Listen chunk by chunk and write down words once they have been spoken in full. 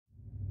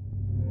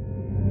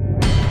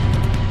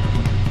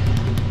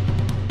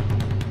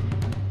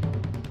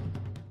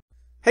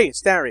Hey,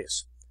 it's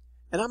Darius,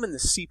 and I'm in the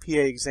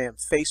CPA exam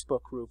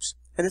Facebook groups,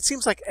 and it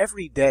seems like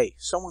every day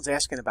someone's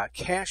asking about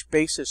cash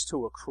basis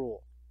to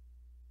accrual.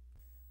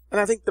 And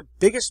I think the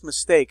biggest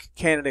mistake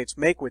candidates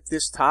make with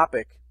this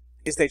topic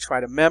is they try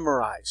to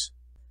memorize.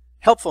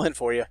 Helpful hint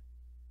for you,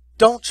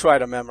 don't try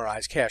to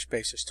memorize cash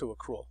basis to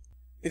accrual.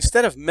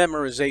 Instead of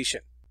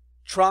memorization,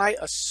 try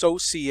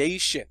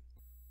association.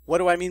 What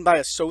do I mean by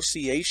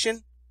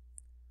association?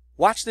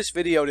 Watch this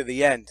video to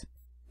the end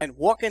and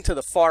walk into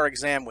the FAR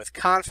exam with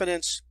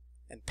confidence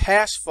and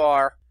pass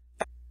FAR,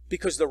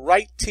 because the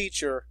right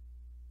teacher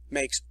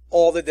makes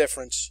all the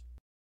difference.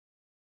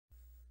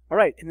 All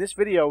right, in this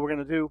video we're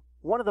going to do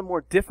one of the more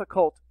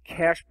difficult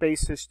cash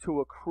basis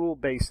to accrual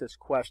basis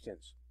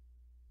questions.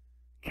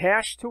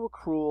 Cash to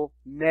accrual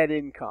net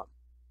income.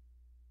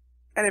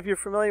 And if you're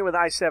familiar with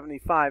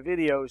i-75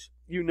 videos,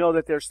 you know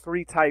that there's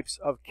three types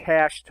of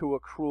cash to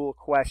accrual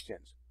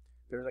questions.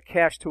 There's a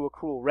cash to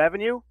accrual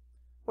revenue.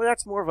 Well,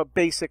 that's more of a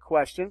basic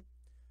question.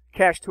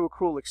 Cash to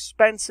accrual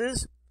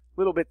expenses, a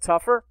little bit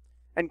tougher.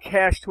 And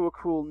cash to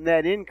accrual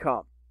net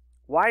income.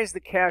 Why is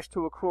the cash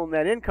to accrual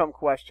net income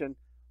question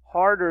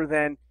harder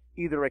than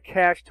either a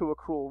cash to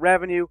accrual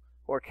revenue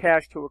or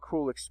cash to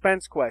accrual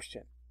expense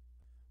question?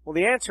 Well,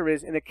 the answer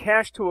is, in a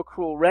cash to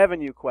accrual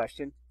revenue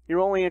question, you're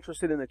only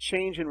interested in the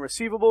change in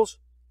receivables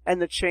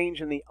and the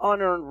change in the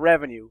unearned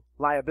revenue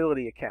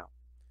liability account.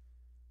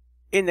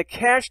 In the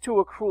cash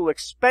to accrual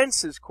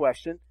expenses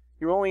question,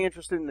 you're only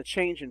interested in the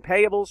change in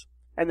payables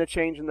and the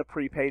change in the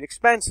prepaid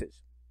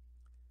expenses.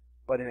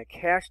 But in a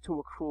cash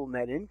to accrual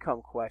net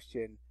income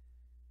question,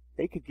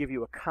 they could give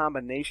you a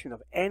combination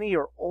of any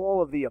or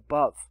all of the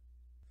above.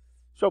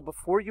 So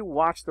before you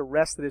watch the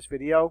rest of this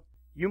video,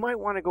 you might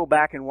want to go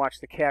back and watch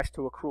the cash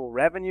to accrual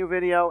revenue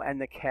video and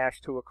the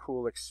cash to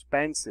accrual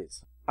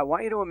expenses. I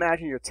want you to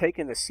imagine you're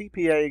taking the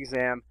CPA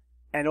exam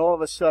and all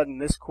of a sudden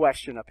this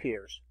question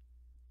appears.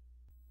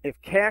 If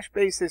cash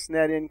basis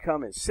net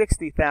income is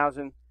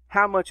 $60,000,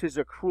 how much is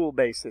accrual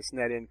basis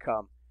net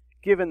income,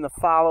 given the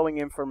following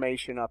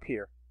information up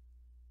here?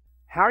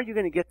 How are you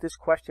going to get this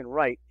question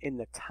right in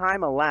the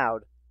time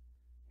allowed?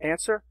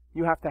 Answer,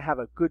 you have to have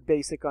a good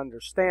basic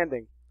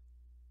understanding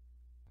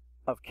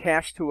of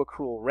cash to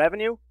accrual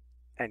revenue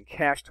and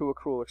cash to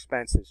accrual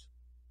expenses.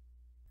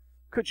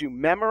 Could you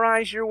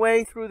memorize your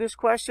way through this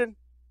question?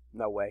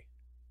 No way.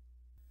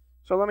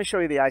 So let me show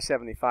you the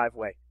i-75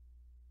 way.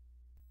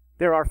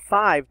 There are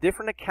 5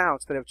 different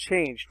accounts that have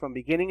changed from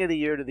beginning of the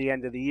year to the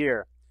end of the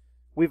year.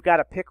 We've got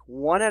to pick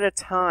one at a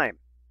time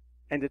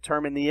and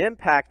determine the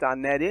impact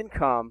on net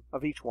income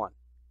of each one.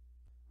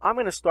 I'm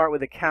going to start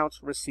with accounts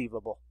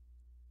receivable.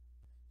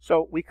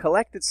 So we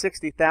collected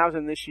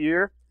 $60,000 this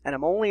year, and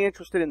I'm only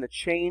interested in the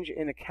change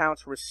in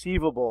accounts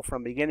receivable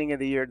from beginning of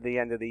the year to the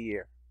end of the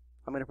year.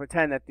 I'm going to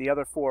pretend that the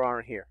other 4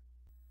 aren't here.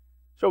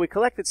 So we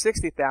collected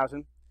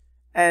 $60,000,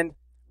 and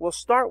we'll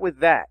start with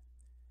that.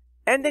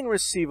 Ending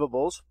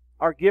receivables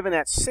are given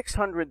at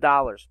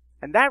 $600,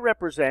 and that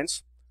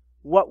represents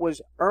what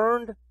was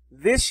earned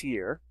this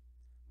year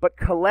but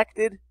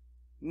collected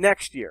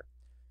next year.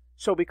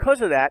 So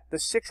because of that, the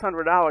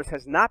 $600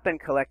 has not been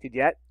collected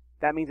yet.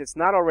 That means it's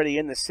not already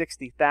in the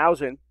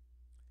 $60,000.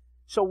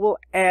 So we'll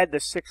add the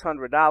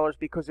 $600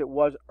 because it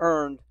was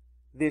earned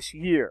this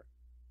year.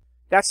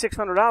 That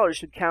 $600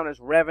 should count as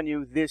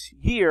revenue this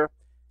year,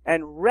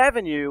 and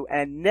revenue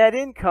and net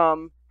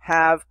income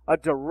have a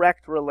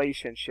direct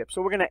relationship.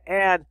 So we're going to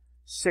add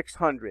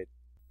 600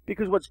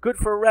 because what's good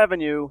for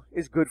revenue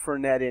is good for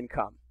net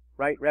income,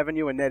 right?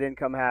 Revenue and net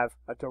income have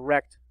a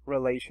direct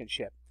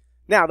relationship.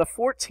 Now, the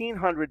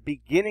 $1,400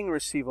 beginning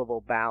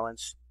receivable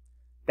balance,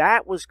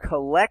 that was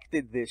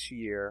collected this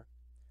year,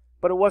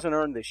 but it wasn't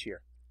earned this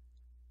year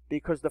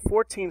because the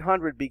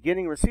 $1,400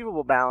 beginning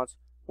receivable balance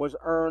was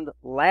earned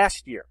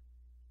last year.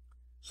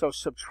 So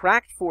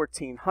subtract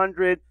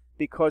 $1,400,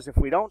 because if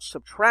we don't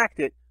subtract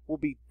it, we'll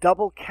be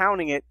double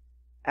counting it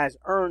as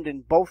earned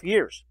in both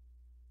years.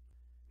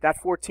 That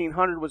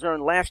 $1,400 was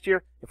earned last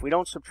year. If we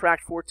don't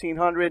subtract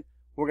 $1,400,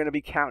 we're going to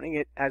be counting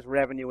it as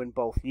revenue in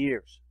both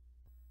years.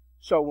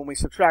 So when we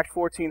subtract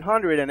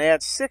 $1,400 and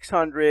add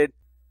 $600,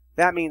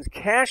 that means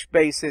cash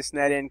basis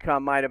net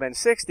income might have been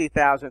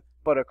 $60,000,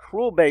 but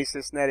accrual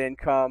basis net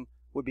income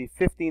would be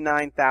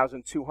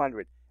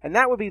 $59,200. And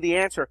that would be the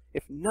answer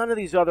if none of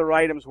these other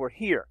items were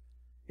here.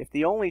 If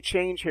the only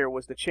change here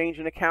was the change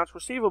in accounts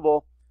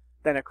receivable,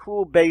 then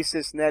accrual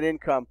basis net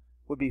income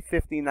would be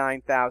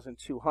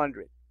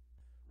 $59,200.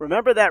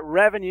 Remember that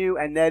revenue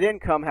and net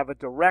income have a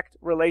direct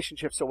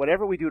relationship, so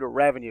whatever we do to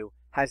revenue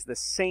has the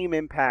same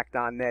impact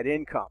on net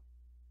income.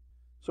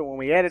 So when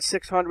we added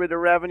 $600 to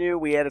revenue,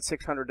 we added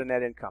 $600 to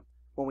net income.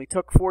 When we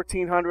took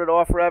 $1,400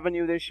 off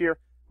revenue this year,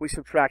 we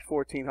subtract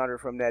 $1,400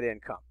 from net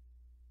income.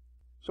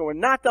 So we're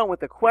not done with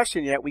the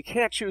question yet. We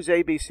can't choose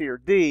A, B, C, or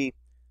D,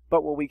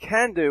 but what we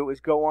can do is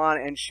go on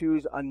and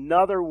choose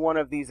another one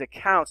of these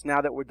accounts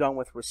now that we're done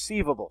with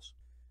receivables.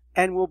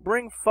 And we'll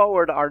bring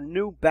forward our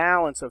new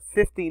balance of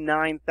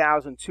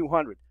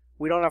 $59,200.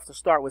 We don't have to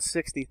start with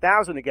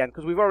 $60,000 again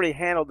because we've already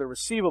handled the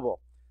receivable.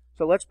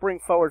 So let's bring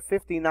forward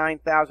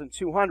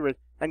 $59,200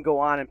 and go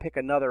on and pick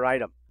another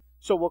item.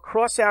 So we'll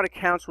cross out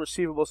accounts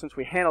receivable since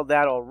we handled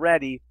that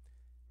already.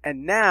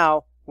 And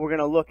now we're going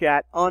to look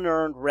at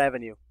unearned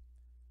revenue.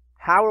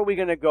 How are we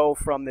going to go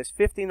from this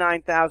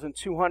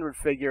 $59,200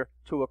 figure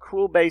to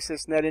accrual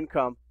basis net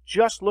income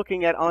just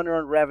looking at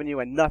unearned revenue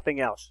and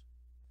nothing else?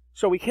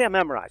 So we can't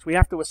memorize. We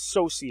have to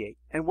associate.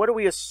 And what do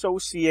we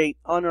associate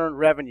unearned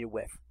revenue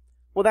with?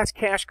 Well, that's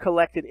cash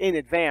collected in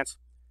advance.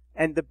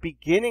 And the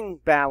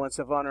beginning balance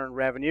of unearned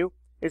revenue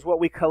is what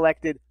we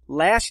collected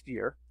last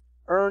year,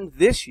 earned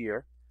this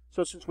year.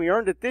 So since we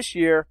earned it this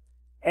year,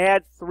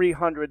 add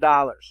 $300.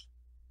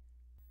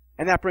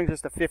 And that brings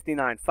us to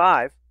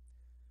 $59,500.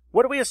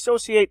 What do we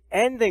associate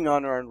ending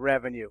unearned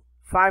revenue?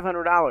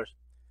 $500.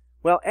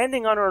 Well,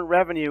 ending unearned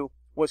revenue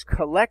was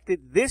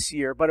collected this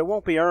year, but it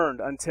won't be earned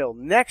until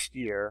next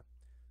year.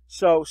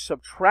 So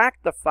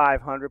subtract the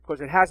 $500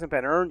 because it hasn't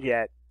been earned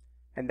yet.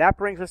 And that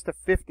brings us to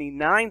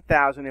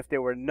 $59,000 if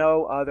there were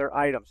no other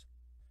items.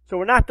 So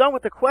we're not done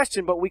with the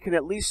question, but we can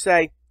at least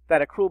say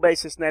that accrual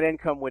basis net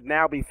income would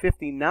now be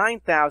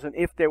 $59,000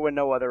 if there were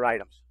no other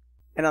items.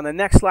 And on the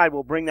next slide,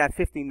 we'll bring that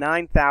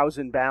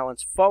 $59,000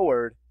 balance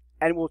forward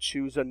and we'll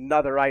choose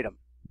another item.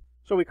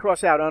 So we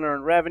cross out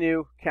unearned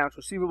revenue, accounts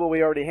receivable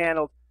we already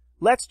handled.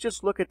 Let's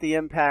just look at the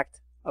impact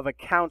of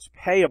accounts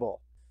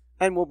payable.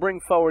 And we'll bring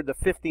forward the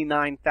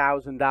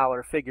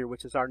 $59,000 figure,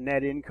 which is our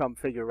net income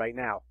figure right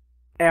now,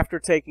 after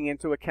taking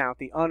into account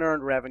the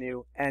unearned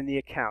revenue and the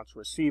accounts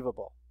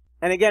receivable.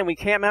 And again, we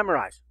can't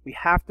memorize. We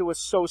have to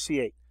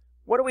associate.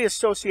 What do we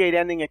associate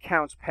ending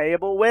accounts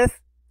payable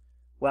with?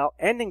 Well,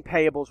 ending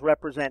payables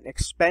represent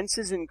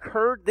expenses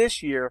incurred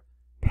this year,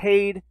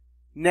 paid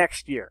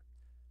next year.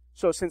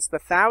 So since the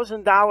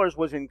 $1,000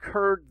 was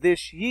incurred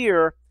this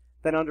year,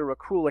 then under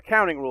accrual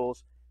accounting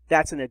rules,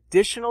 that's an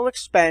additional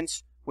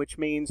expense, which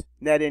means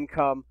net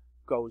income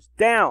goes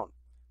down,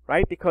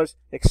 right? Because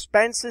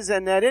expenses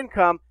and net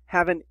income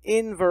have an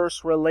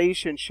inverse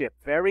relationship.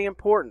 Very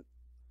important.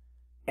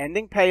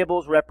 Ending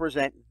payables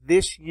represent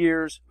this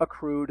year's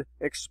accrued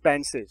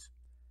expenses.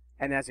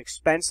 And as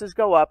expenses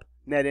go up,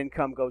 net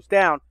income goes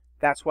down.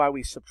 That's why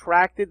we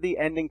subtracted the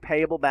ending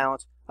payable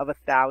balance of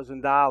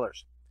 $1,000.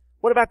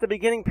 What about the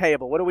beginning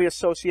payable? What do we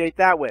associate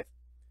that with?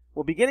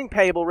 Well, beginning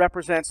payable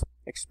represents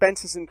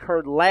expenses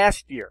incurred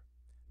last year,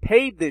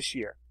 paid this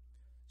year.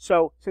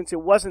 So since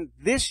it wasn't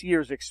this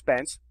year's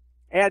expense,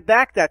 add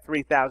back that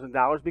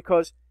 $3,000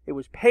 because it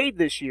was paid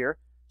this year,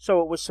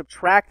 so it was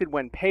subtracted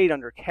when paid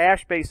under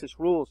cash basis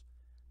rules.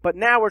 But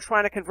now we're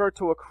trying to convert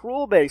to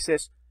accrual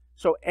basis,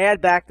 so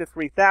add back the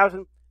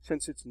 $3,000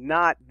 since it's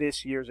not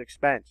this year's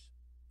expense.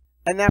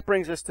 And that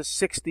brings us to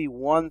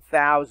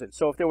 $61,000.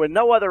 So if there were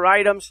no other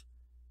items,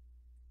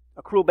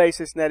 accrual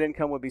basis net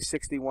income would be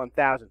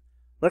 $61,000.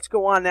 Let's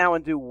go on now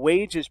and do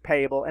wages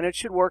payable, and it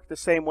should work the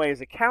same way as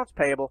accounts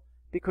payable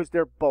because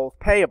they're both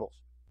payables.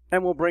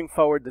 And we'll bring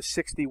forward the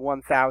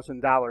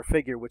 $61,000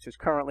 figure, which is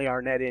currently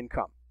our net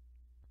income.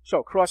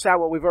 So cross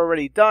out what we've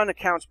already done,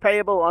 accounts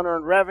payable,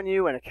 unearned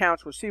revenue, and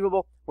accounts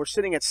receivable. We're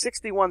sitting at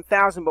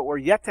 $61,000, but we're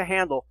yet to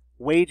handle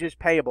wages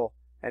payable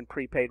and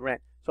prepaid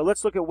rent. So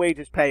let's look at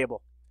wages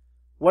payable.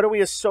 What do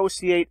we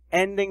associate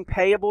ending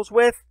payables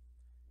with?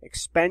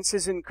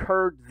 Expenses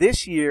incurred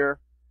this year,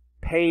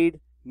 paid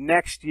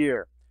next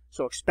year.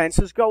 So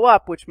expenses go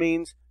up, which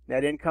means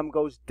net income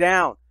goes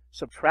down.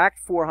 Subtract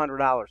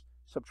 $400.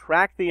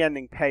 Subtract the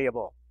ending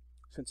payable.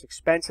 Since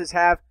expenses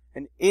have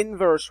an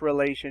inverse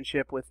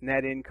relationship with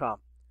net income.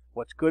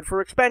 What's good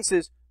for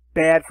expenses,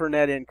 bad for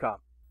net income.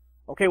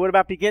 Okay, what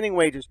about beginning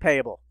wages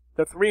payable?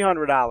 The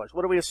 $300.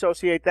 What do we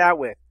associate that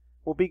with?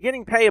 Well,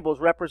 beginning payables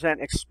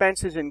represent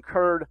expenses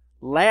incurred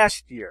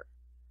last year.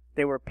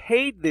 They were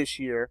paid this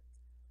year,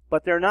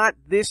 but they're not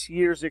this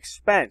year's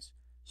expense.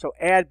 So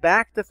add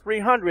back the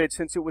 $300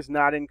 since it was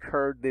not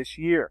incurred this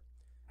year.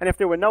 And if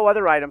there were no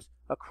other items,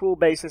 accrual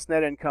basis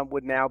net income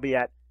would now be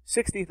at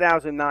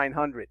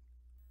 $60,900.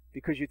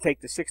 Because you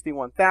take the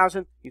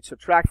 $61,000, you'd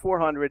subtract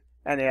 $400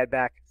 and add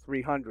back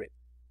 $300.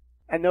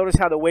 And notice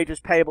how the wages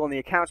payable and the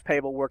accounts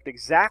payable worked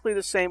exactly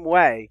the same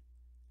way,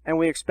 and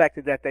we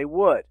expected that they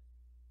would.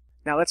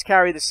 Now let's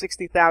carry the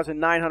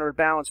 $60,900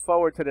 balance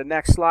forward to the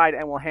next slide,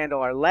 and we'll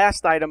handle our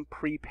last item,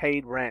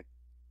 prepaid rent.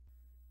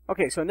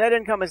 Okay, so net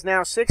income is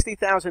now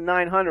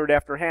 $60,900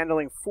 after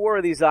handling 4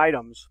 of these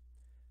items.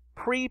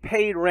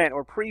 Prepaid rent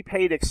or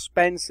prepaid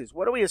expenses.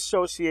 What do we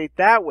associate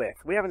that with?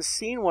 We haven't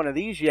seen one of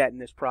these yet in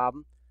this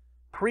problem.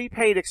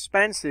 Prepaid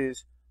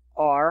expenses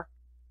are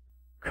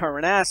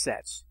current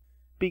assets.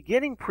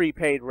 Beginning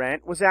prepaid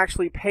rent was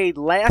actually paid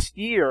last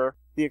year.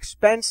 The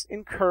expense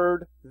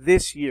incurred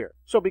this year.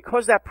 So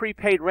because that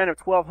prepaid rent of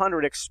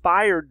 $1,200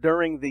 expired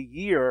during the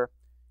year,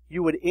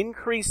 you would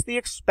increase the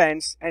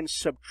expense and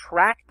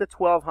subtract the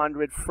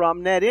 $1,200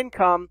 from net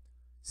income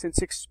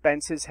since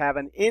expenses have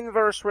an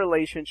inverse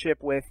relationship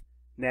with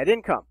net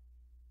income.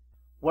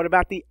 What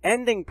about the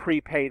ending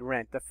prepaid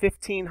rent, the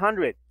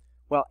 $1,500?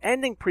 Well,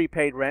 ending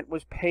prepaid rent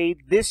was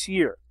paid this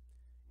year.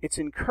 It's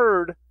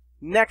incurred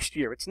next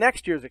year. It's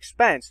next year's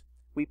expense.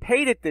 We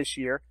paid it this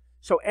year,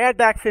 so add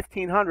back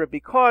 $1,500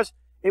 because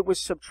it was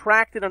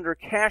subtracted under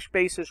cash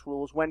basis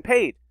rules when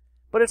paid.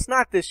 But it's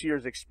not this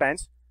year's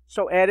expense,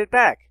 so add it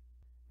back.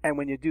 And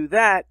when you do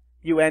that,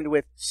 you end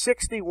with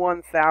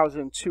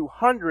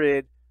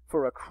 $61,200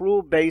 for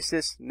accrual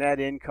basis net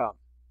income.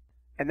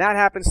 And that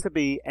happens to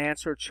be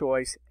answer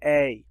choice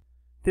A.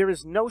 There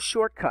is no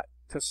shortcut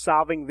to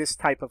solving this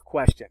type of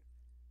question.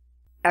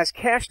 As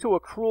cash to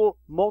accrual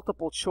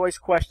multiple choice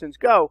questions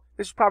go,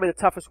 this is probably the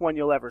toughest one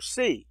you'll ever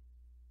see.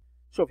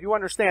 So if you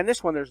understand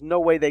this one, there's no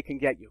way they can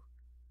get you.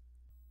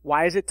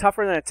 Why is it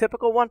tougher than a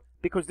typical one?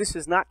 Because this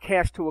is not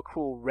cash to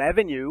accrual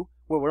revenue,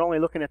 where we're only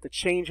looking at the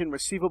change in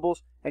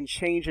receivables and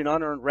change in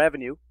unearned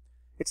revenue.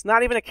 It's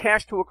not even a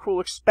cash to accrual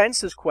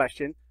expenses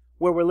question,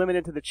 where we're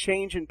limited to the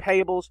change in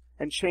payables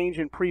and change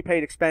in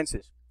prepaid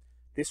expenses.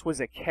 This was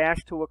a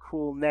cash to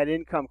accrual net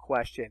income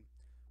question,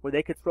 where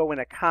they could throw in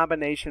a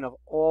combination of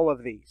all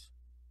of these.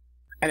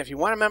 And if you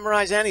want to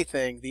memorize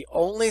anything, the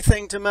only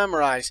thing to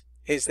memorize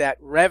is that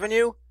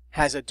revenue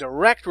has a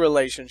direct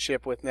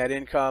relationship with net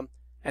income,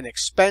 and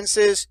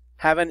expenses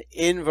have an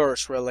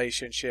inverse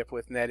relationship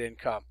with net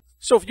income.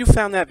 So if you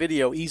found that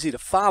video easy to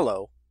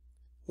follow,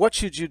 what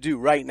should you do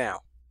right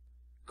now?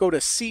 Go to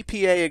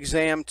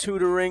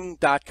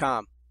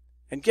CPAExamTutoring.com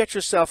and get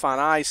yourself on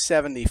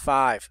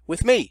I-75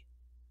 with me,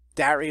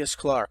 Darius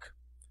Clark,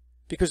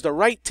 because the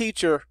right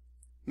teacher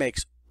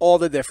makes all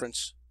the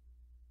difference.